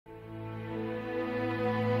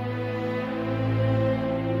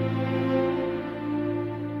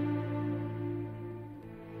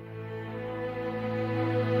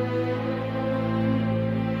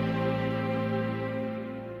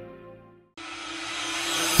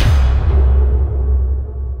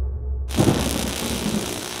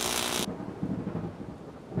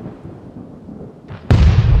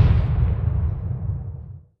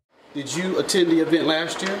did you attend the event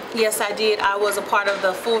last year? Yes, I did. I was a part of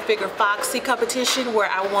the Full Figure Foxy competition where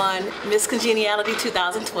I won Miss Congeniality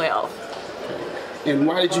 2012. And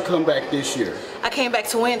why did you come back this year? I came back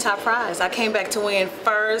to win top prize. I came back to win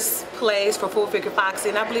first place for Full Figure Foxy,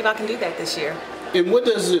 and I believe I can do that this year. And what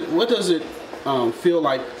does it feel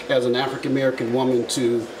like as an African American woman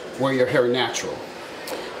to wear your hair natural?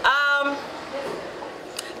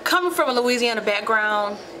 Coming from a Louisiana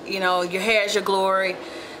background, you know, your hair is your glory.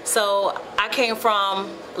 So I came from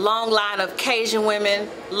a long line of Cajun women,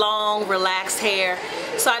 long, relaxed hair.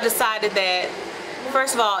 So I decided that,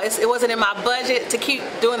 first of all, it wasn't in my budget to keep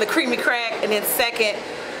doing the creamy crack, and then second,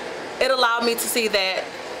 it allowed me to see that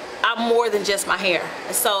I'm more than just my hair.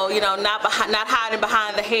 So, you know, not hiding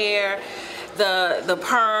behind the hair, the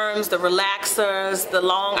perms, the relaxers, the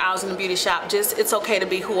long hours in the beauty shop. Just, it's okay to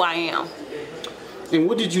be who I am. And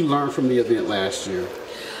what did you learn from the event last year?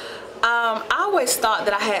 I always thought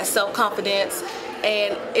that I had self-confidence,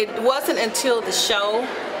 and it wasn't until the show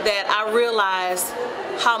that I realized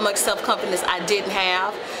how much self-confidence I didn't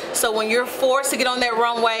have. So when you're forced to get on that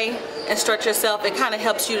runway and stretch yourself, it kind of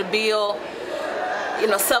helps you to build, you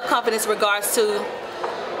know, self-confidence in regards to,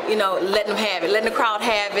 you know, letting them have it, letting the crowd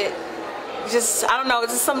have it. Just, I don't know,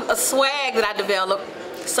 it's just a swag that I developed.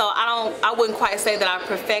 So I wouldn't quite say that I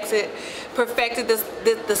perfected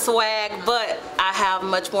the swag, but I have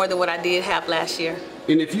much more than what I did have last year.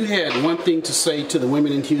 And if you had one thing to say to the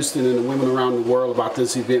women in Houston and the women around the world about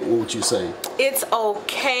this event, what would you say? It's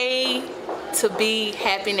okay to be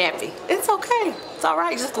happy nappy. It's okay. It's all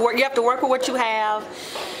right. Just work. You have to work with what you have.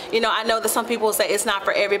 You know, I know that some people say it's not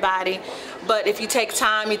for everybody, but if you take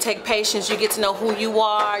time, you take patience, you get to know who you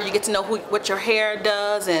are, you get to know what your hair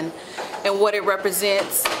does and what it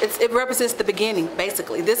represents. It represents the beginning,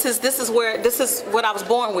 basically. This is what I was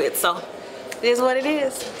born with, so it is what it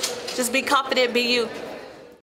is. Just be confident, be you.